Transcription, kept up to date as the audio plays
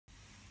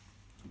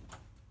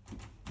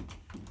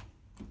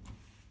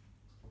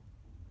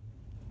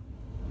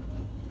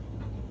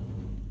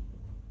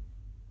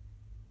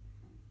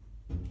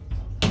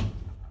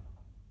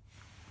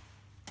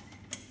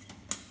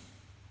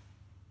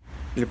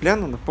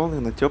Ljubljana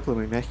наполнена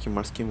теплым и мягким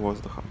морским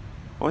воздухом.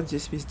 Он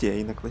здесь везде,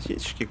 и на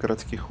классических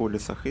городских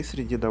улицах, и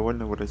среди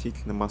довольно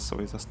выразительной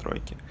массовой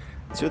застройки.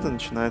 Отсюда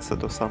начинается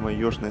то самое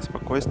южное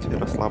спокойствие,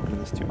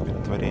 расслабленность и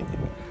умиротворение.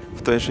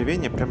 В той же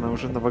Вене прямо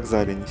уже на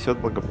вокзале несет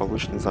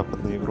благополучной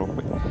Западной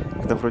Европы,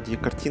 когда вроде и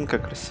картинка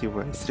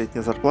красивая, и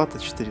средняя зарплата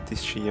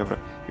 4000 евро,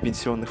 и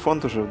пенсионный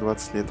фонд уже в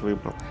 20 лет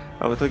выбрал,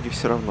 а в итоге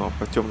все равно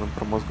по темным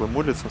промозглым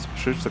улицам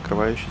спешишь в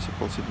закрывающийся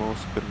полседьмого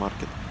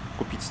супермаркет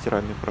купить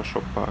стиральный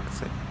порошок по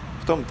акции.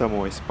 Потом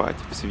домой спать,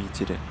 в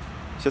свитере.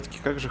 Все-таки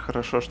как же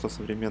хорошо, что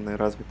современные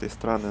развитые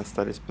страны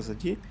остались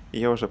позади, и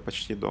я уже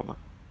почти дома.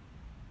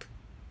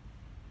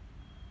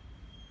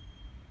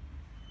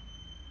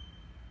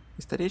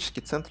 Исторический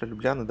центр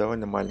Любляны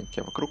довольно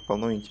маленький, а вокруг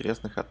полно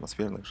интересных и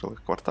атмосферных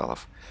жилых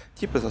кварталов.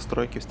 Типы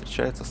застройки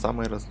встречаются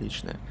самые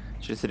различные.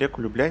 Через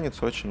реку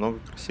Любляницу очень много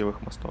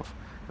красивых мостов.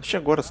 Вообще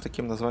город с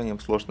таким названием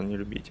сложно не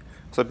любить,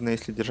 особенно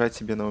если держать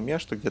себе на уме,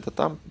 что где-то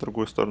там, по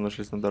другую сторону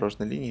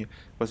железнодорожной линии,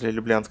 возле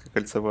Люблянской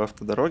кольцевой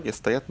автодороги,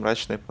 стоят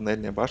мрачные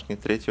панельные башни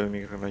третьего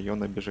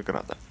микрорайона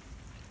Бежеграда.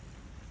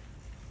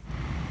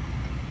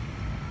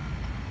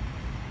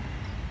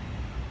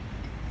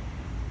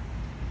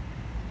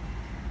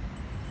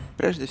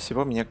 Прежде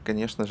всего, меня,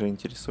 конечно же,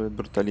 интересует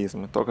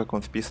брутализм и то, как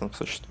он вписан в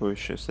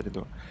существующую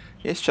среду.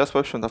 Я сейчас, в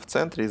общем-то, в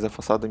центре, и за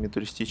фасадами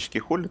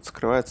туристических улиц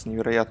скрывается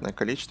невероятное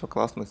количество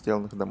классно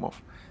сделанных домов.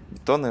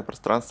 Бетонное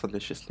пространство для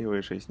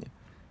счастливой жизни.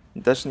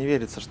 Даже не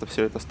верится, что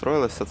все это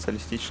строилось в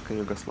социалистической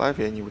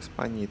Югославии, а не в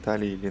Испании,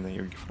 Италии или на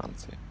юге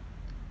Франции.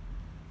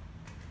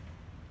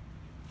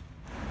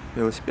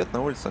 Велосипед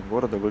на улицах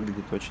города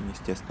выглядит очень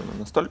естественно.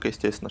 Настолько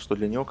естественно, что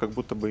для него как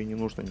будто бы и не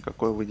нужно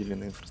никакой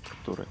выделенной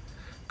инфраструктуры.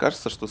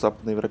 Кажется, что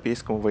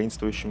западноевропейскому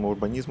воинствующему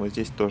урбанизму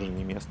здесь тоже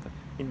не место,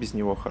 и без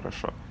него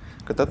хорошо.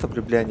 Когда-то в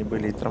Любляне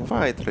были и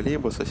трамваи, и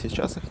троллейбусы, а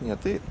сейчас их нет,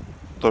 и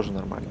тоже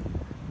нормально.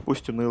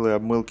 Пусть унылые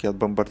обмылки от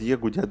бомбардье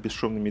гудят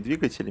бесшумными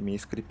двигателями и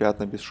скрипят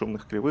на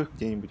бесшумных кривых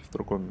где-нибудь в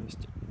другом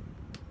месте.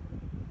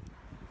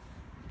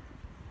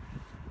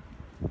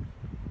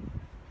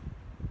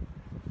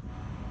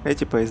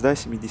 Эти поезда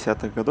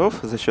 70-х годов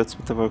за счет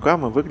цветовой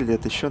гаммы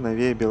выглядят еще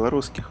новее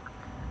белорусских.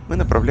 Мы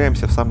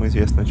направляемся в самую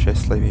известную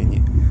часть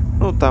Словении.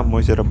 Ну, там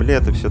озеро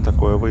Блед и все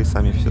такое, вы и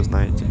сами все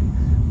знаете.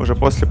 Уже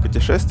после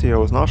путешествия я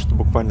узнал, что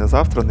буквально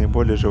завтра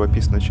наиболее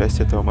живописную часть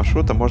этого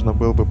маршрута можно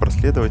было бы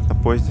проследовать на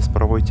поезде с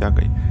паровой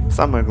тягой,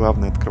 самое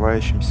главное,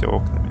 открывающимися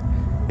окнами.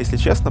 Если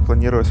честно,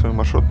 планируя свой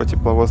маршрут по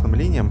тепловозным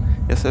линиям,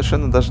 я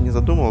совершенно даже не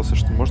задумывался,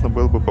 что можно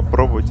было бы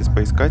попробовать и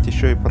поискать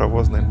еще и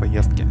паровозные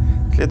поездки.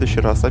 В следующий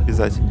раз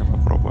обязательно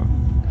попробую.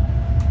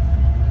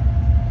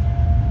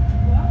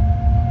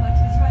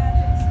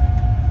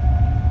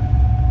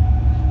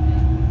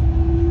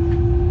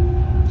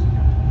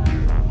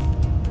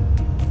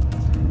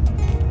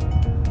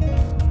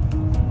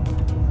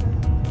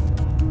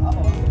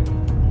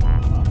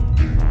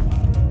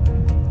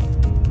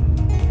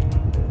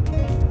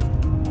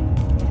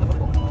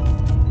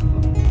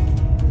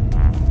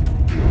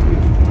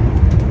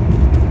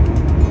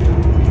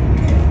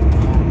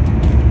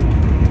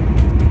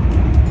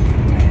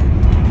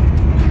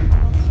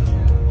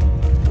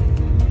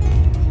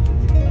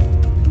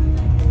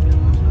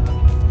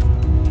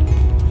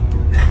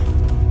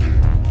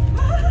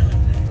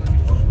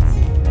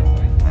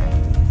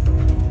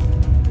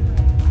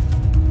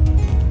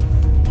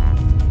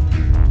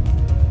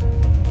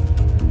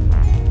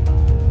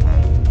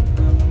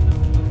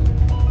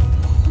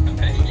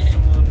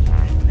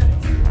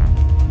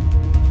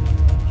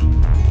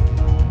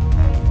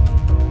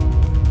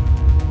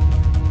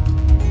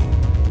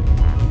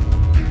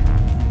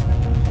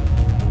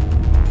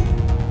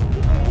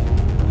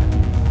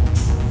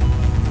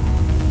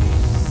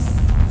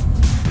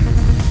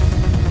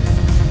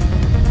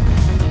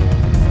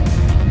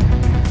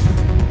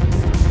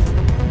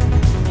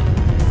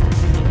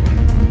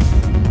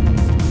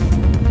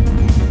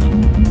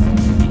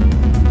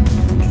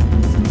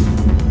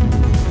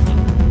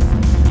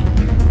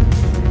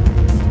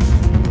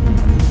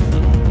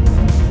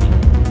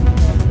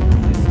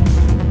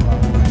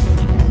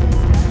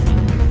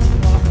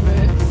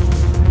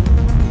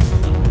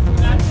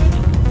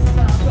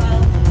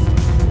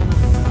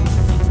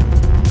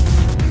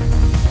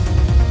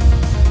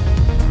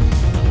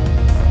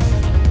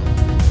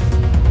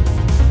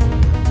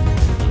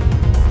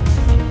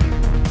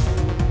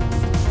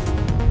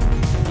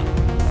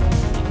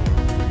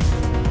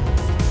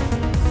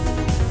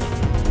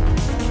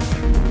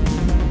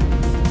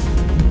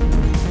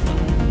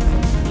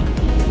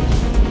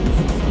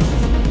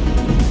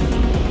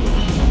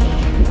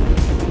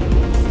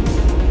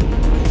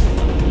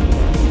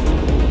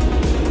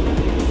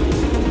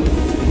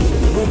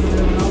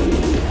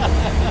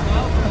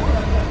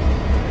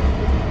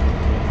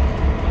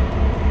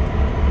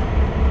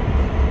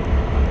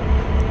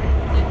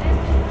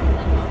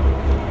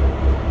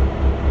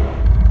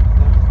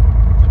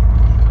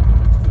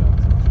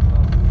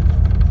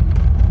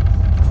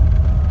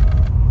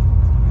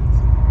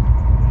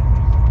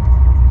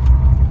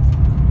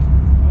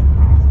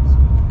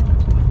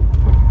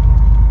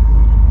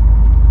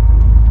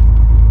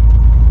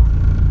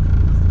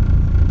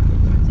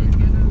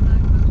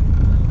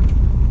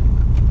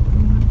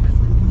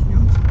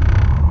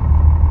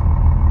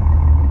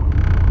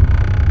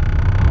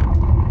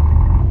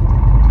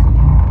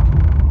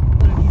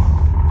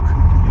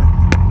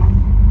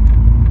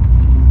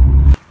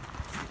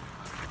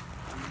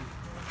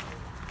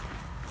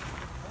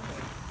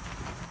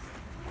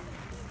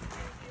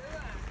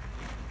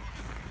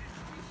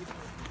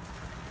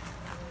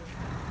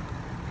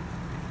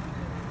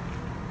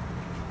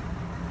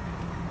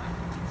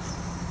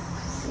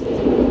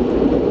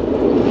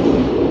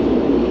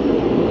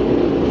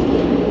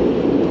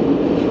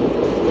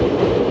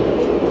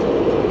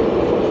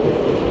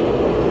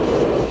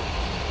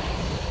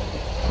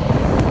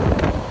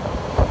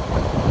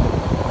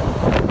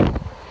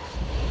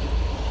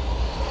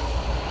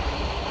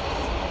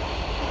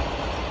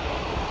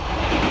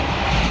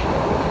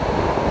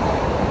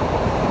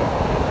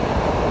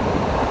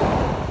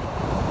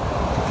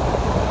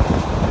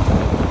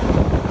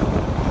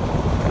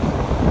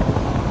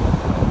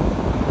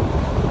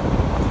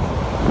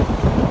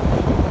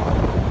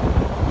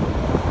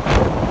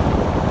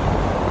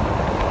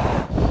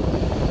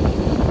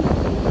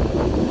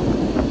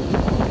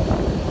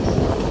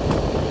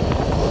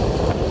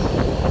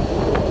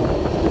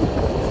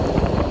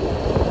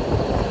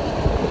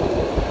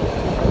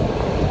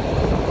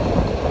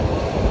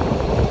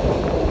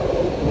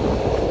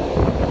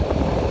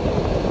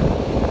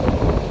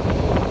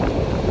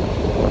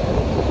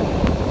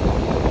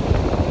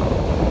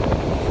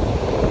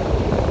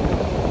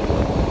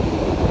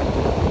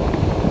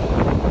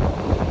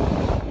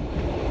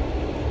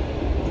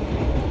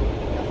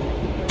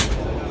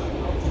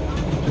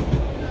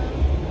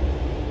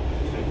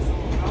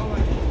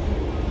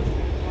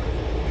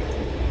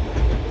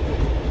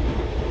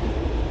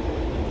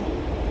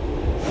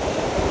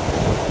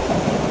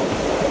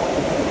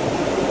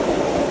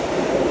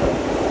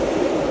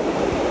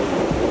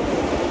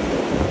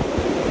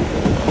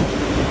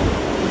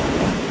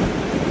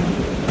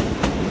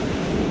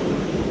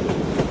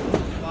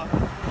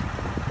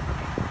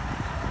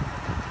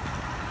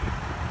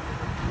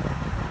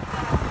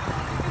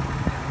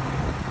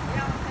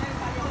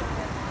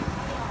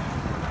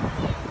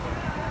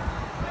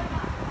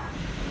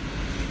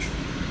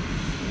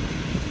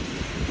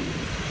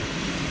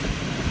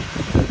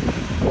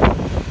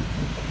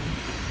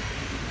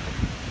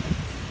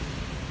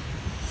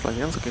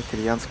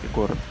 словенско-итальянский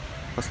город.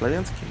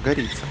 По-словенски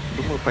Горица.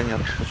 Думаю,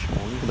 понятно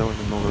почему, у них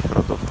довольно много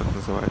городов так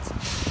называется.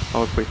 А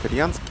вот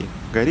по-итальянски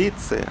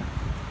Гориция.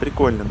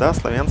 Прикольно, да,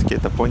 славянские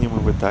топонимы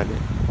в Италии.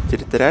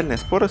 Территориальные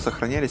споры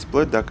сохранялись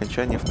вплоть до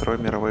окончания Второй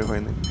мировой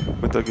войны.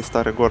 В итоге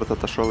старый город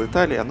отошел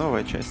Италии, а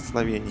новая часть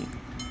Словении.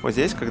 Вот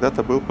здесь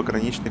когда-то был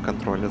пограничный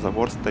контроль, а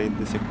забор стоит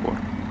до сих пор.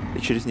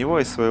 И через него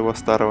из своего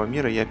старого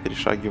мира я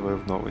перешагиваю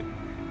в новый.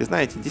 И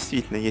знаете,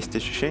 действительно есть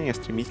ощущение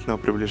стремительного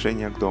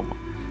приближения к дому.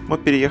 Мы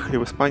переехали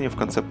в Испанию в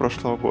конце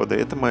прошлого года, и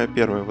это мое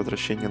первое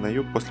возвращение на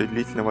юг после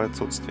длительного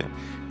отсутствия.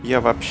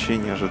 Я вообще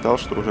не ожидал,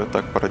 что уже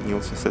так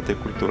породнился с этой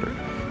культурой.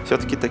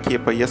 Все-таки такие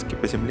поездки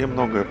по земле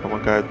многое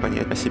помогают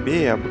понять о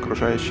себе и об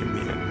окружающем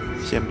мире.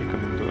 Всем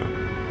рекомендую.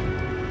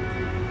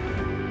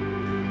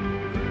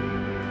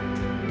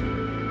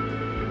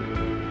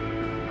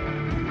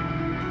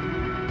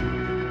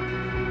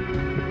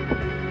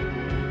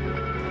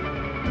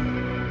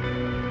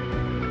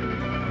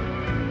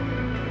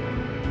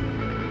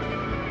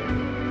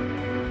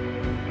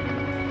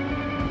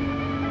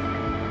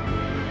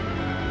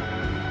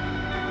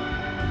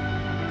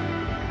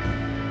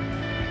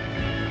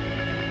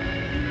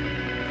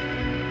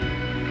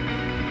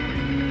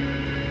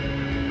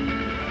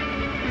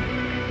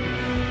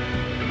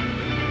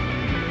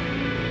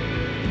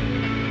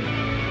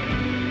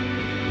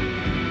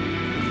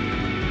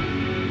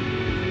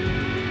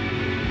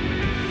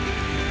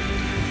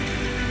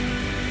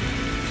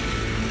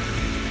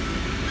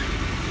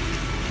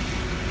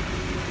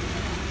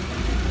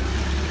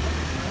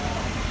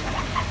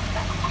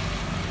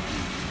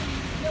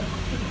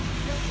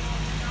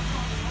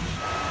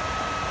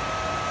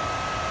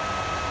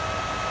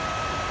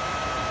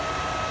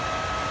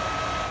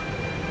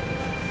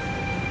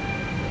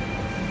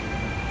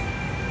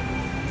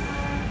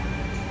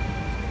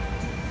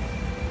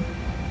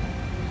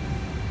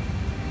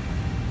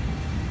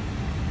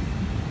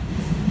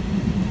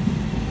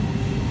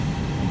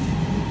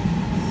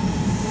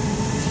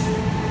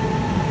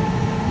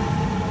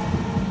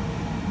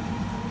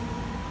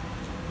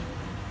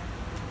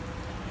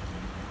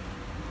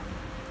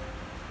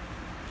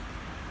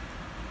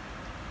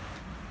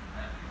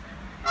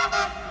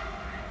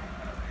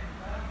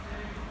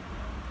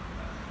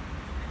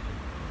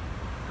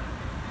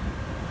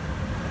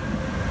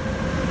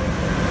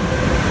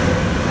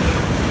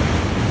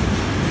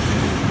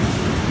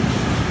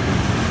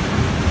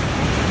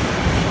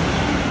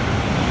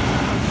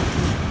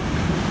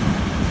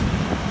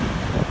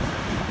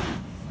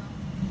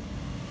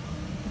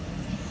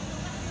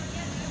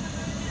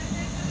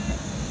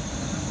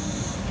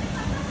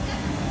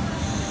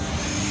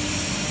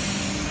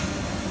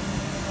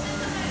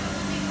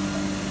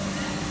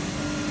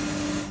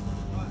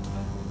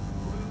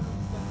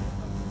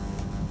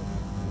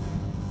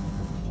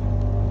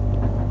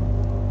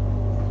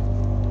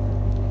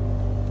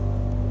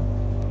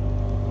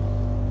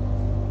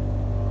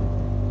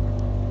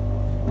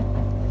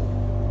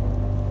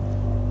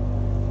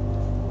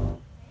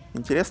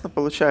 Интересно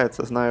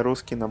получается, зная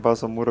русский на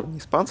базовом уровне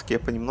испанский, я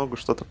понемногу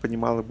что-то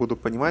понимал и буду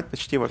понимать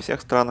почти во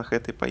всех странах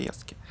этой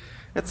поездки.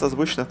 Это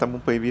созвучно тому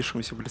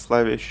появившемуся в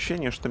Лиславии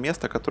ощущению, что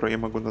место, которое я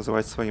могу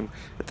называть своим,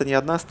 это не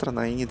одна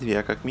страна и не две,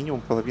 а как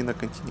минимум половина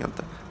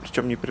континента,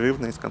 причем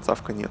непрерывно из конца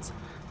в конец.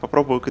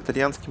 Попробую к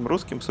итальянским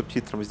русским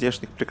субтитрам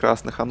здешних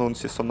прекрасных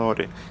анунси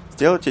сонори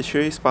сделать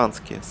еще и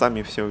испанские,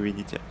 сами все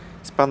увидите.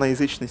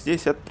 Испаноязычный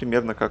здесь это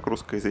примерно как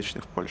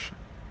русскоязычный в Польше.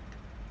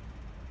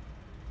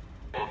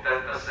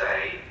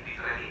 86 di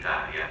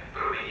Trenitalia,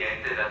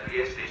 proveniente da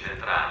Trieste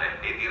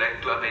Centrale e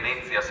diretto a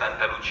Venezia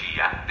Santa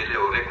Lucia, delle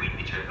ore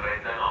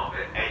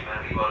 15:39, è in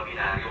arrivo al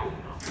binario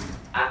 1.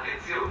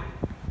 Attenzione!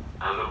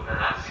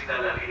 Allontanarsi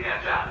dalla linea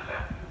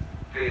gialla.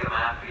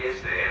 Ferma a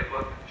Trieste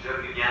Airport,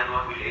 Cervignano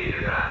Aquileia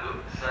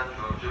Grado, San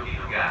Giorgio di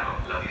Nogaro,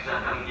 La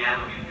Pisana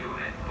Mignano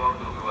Miglione,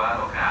 Porto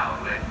Gruaro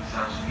Caorle,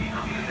 San Spino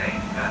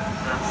Millenca,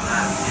 San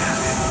Donati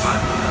Piave,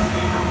 Valdo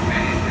d'Ampino,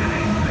 Venezia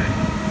Mestre.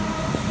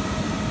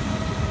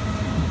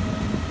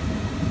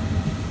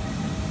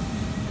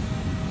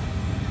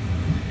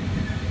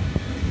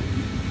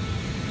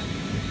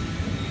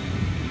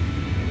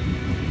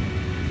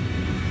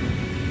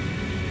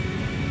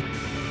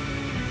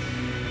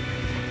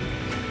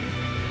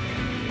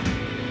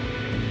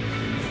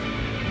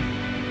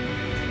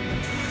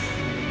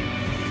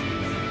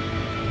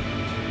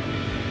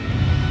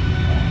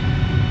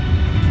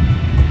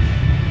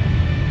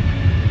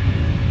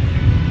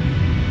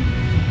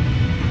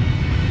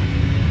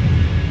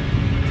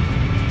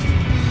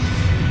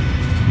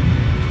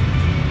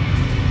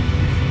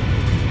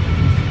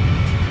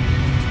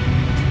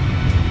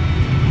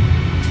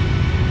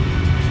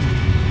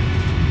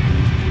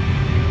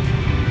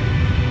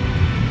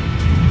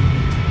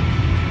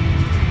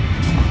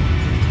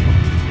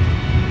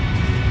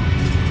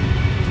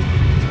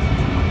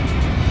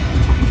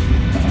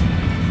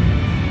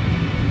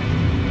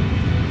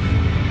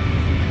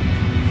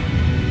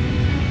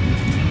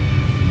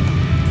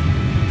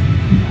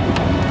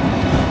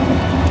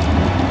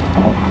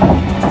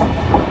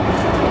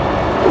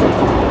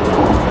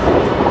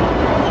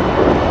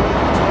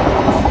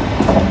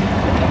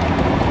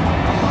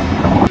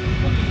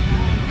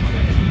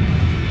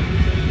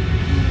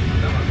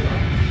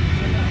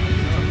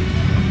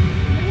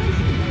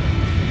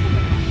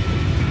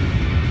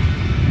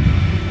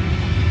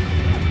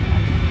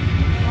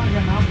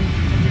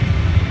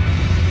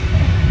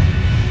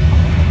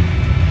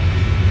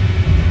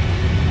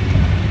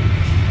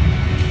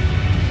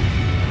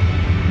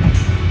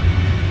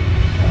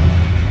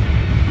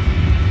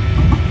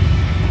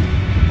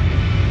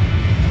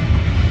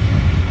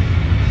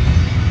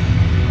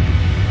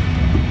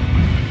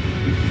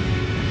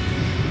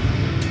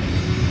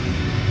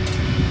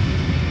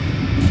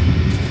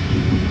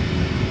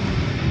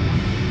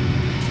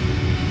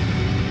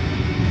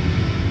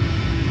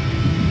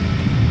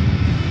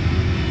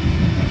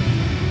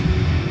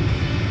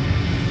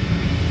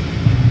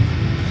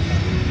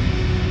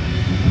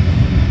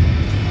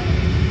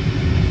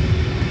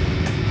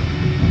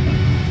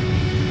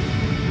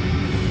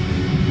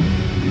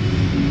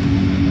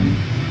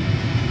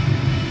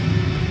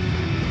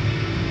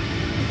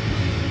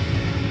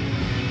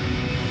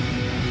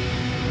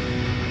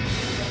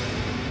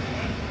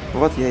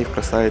 я и в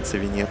красавице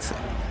Венеции,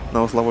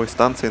 на узловой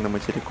станции на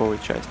материковой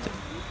части.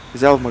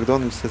 Взял в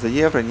Макдональдсе за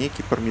евро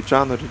некий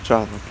пармиджано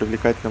риджано,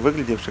 привлекательно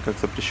выглядевший, как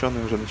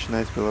запрещенный уже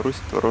начиная с Беларуси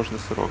творожный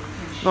сырок,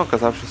 но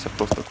оказавшийся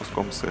просто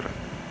куском сыра.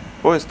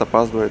 Поезд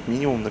опаздывает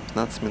минимум на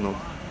 15 минут.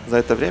 За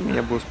это время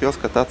я бы успел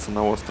скататься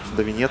на остров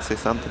до Венеции и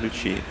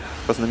Санта-Лючии,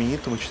 по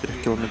знаменитому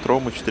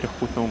 4-километровому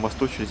четырехпутному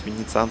мосту через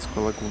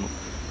Венецианскую лагуну,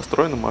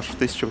 построенному аж в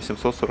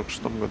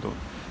 1846 году.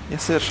 Я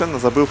совершенно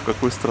забыл, в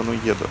какую страну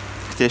еду,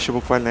 хотя еще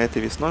буквально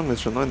этой весной мы с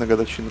женой на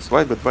годовщину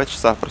свадьбы 2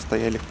 часа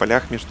простояли в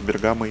полях между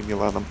Бергамо и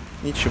Миланом.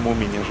 Ничему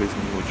меня жизнь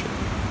не учит.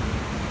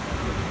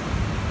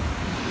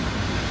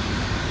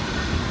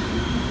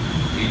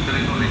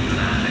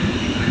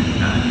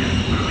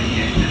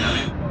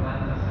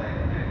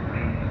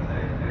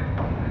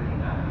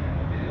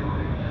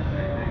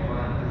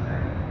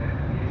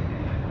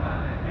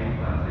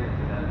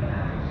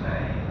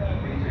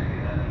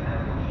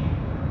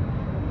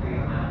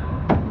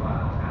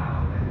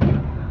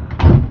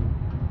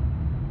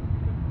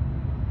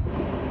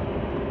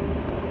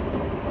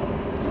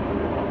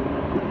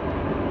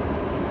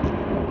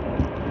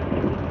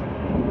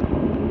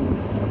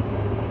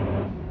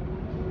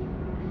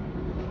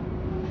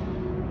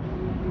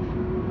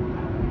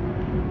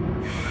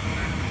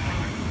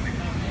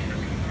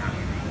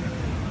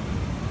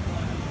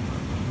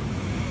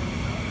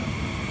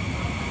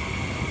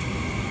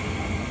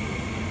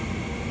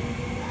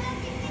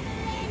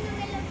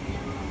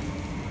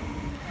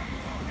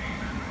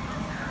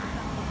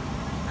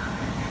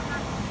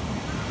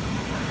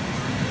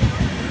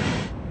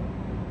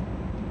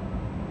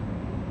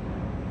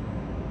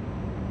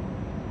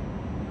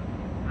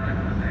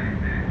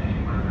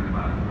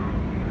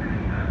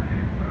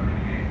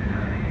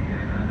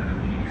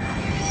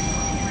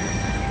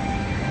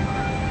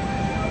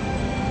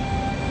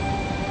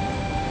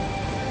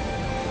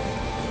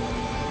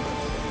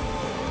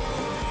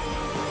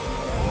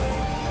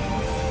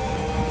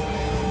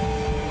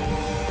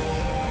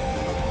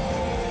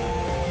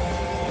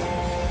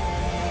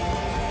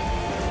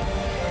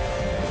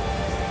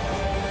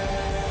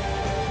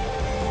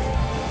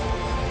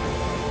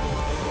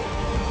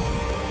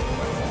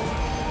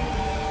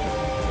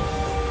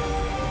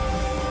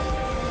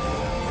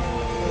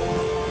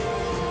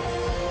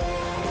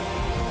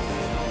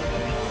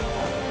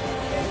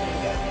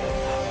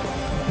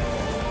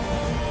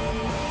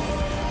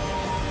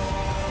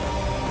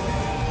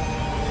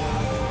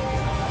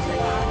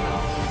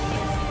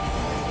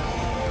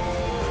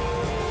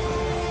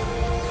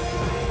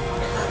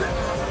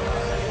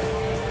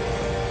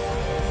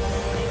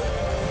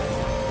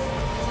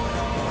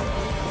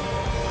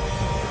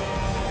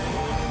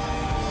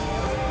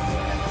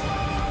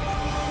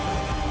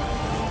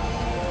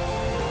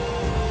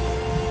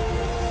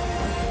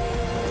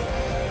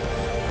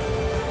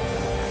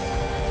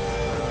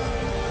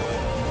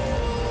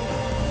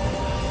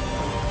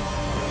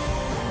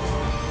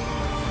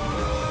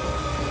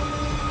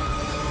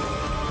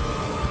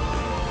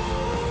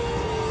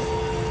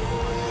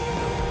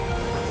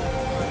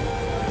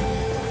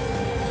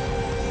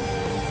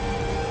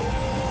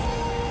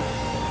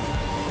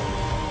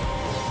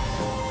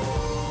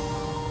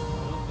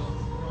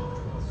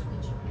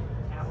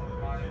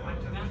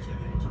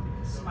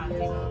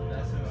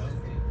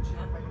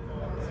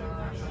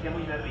 Siamo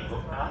in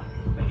arrivo a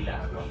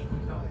Gallo.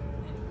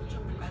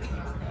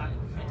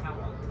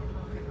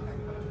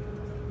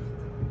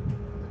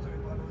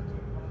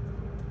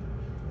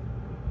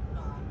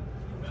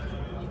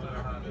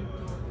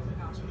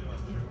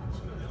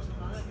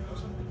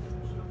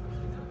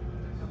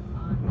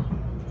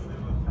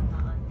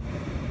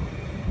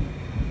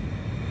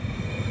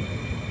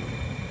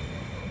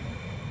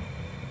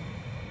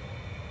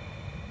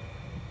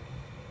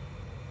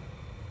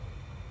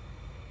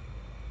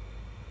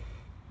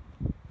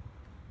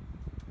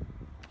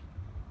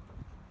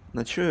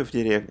 Ночую в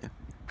деревне.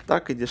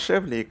 Так и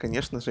дешевле, и,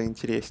 конечно же,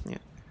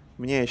 интереснее.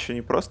 У меня еще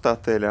не просто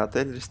отель, а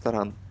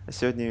отель-ресторан. А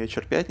сегодня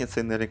вечер пятницы,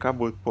 и наверняка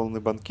будет полный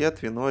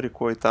банкет, вино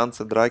рекой,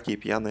 танцы, драки и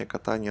пьяное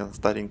катание на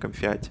стареньком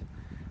фиате.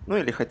 Ну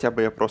или хотя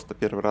бы я просто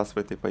первый раз в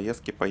этой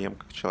поездке поем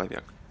как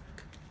человек.